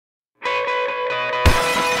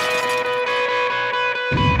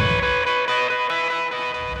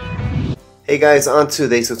Hey guys, on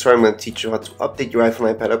today's tutorial I'm going to teach you how to update your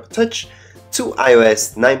iPhone, iPad, iPod Touch to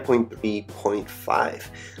iOS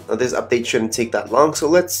 9.3.5. Now this update shouldn't take that long, so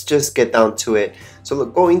let's just get down to it. So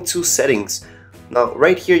look, go into settings. Now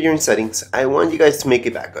right here you're in settings. I want you guys to make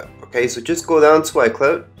a backup, okay? So just go down to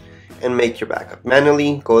iCloud and make your backup.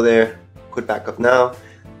 Manually go there, put backup now,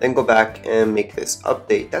 then go back and make this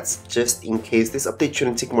update. That's just in case. This update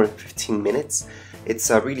shouldn't take more than 15 minutes. It's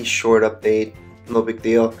a really short update. No big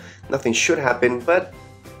deal, nothing should happen, but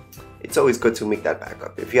it's always good to make that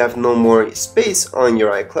backup. If you have no more space on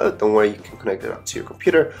your iCloud, don't worry, you can connect it up to your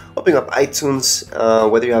computer, open up iTunes,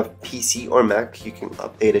 whether you have PC or Mac, you can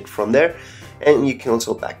update it from there, and you can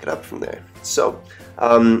also back it up from there. So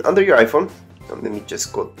under your iPhone, let me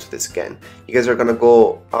just go to this again, you guys are gonna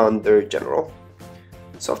go under General,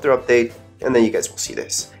 Software Update, and then you guys will see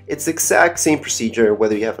this. It's the exact same procedure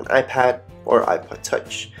whether you have an iPad or iPod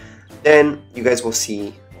Touch. Then you guys will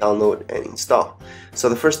see download and install. So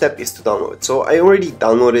the first step is to download. So I already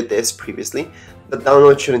downloaded this previously. The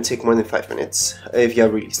download shouldn't take more than 5 minutes. If you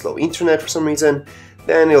have really slow internet for some reason,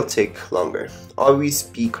 then it'll take longer. Always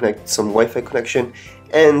be connected to some Wi-Fi connection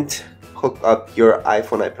and hook up your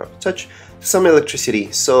iPhone, iPad Touch to some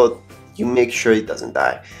electricity so you make sure it doesn't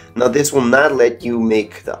die. Now this will not let you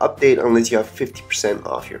make the update unless you have 50%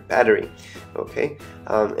 off your battery, okay?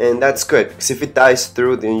 And that's good, because if it dies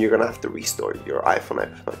through, then you're gonna have to restore your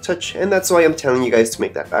iPhone, iPod Touch, and that's why I'm telling you guys to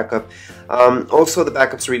make that backup. Also, the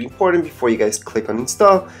backup's really important before you guys click on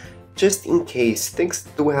install, just in case. Things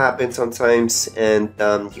do happen sometimes, and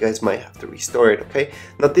you guys might have to restore it, okay?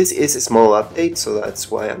 Now this is a small update, so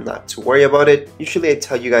that's why I'm not too worried about it. Usually I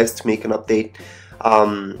tell you guys to make an update,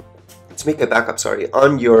 to make a backup, sorry,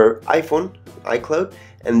 on your iPhone, iCloud,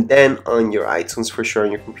 and then on your iTunes for sure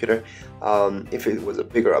on your computer, if it was a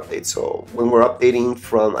bigger update. So when we're updating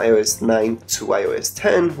from iOS 9 to iOS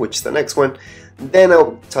 10, which is the next one, then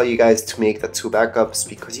I'll tell you guys to make the 2 backups,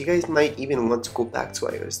 because you guys might even want to go back to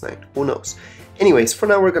iOS 9, who knows. Anyways, for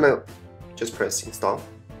now we're gonna just press install.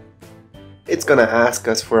 It's gonna ask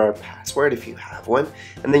us for our password if you have one,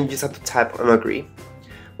 and then you just have to tap on agree.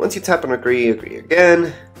 Once you tap on agree, agree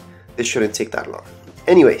again. This shouldn't take that long.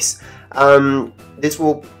 Anyways, this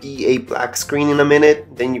will be a black screen in a minute,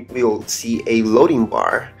 then you will see a loading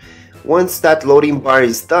bar. Once that loading bar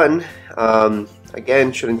is done,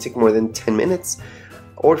 again, shouldn't take more than 10 minutes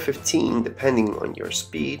or 15 depending on your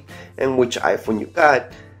speed and which iPhone you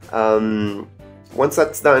got. Once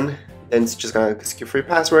that's done, then it's just gonna ask you for your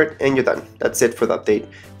password and you're done. That's it for the update.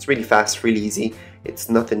 It's really fast, really easy. It's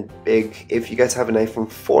nothing big. If you guys have an iPhone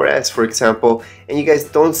 4S, for example, and you guys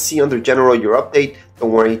don't see under General your update,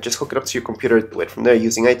 don't worry, just hook it up to your computer, do it from there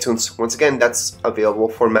using iTunes. Once again, that's available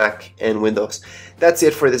for Mac and Windows. That's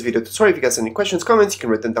it for this video tutorial. If you guys have any questions, comments, you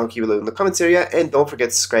can write them down below in the comments area, and don't forget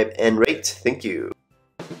to subscribe and rate. Thank you.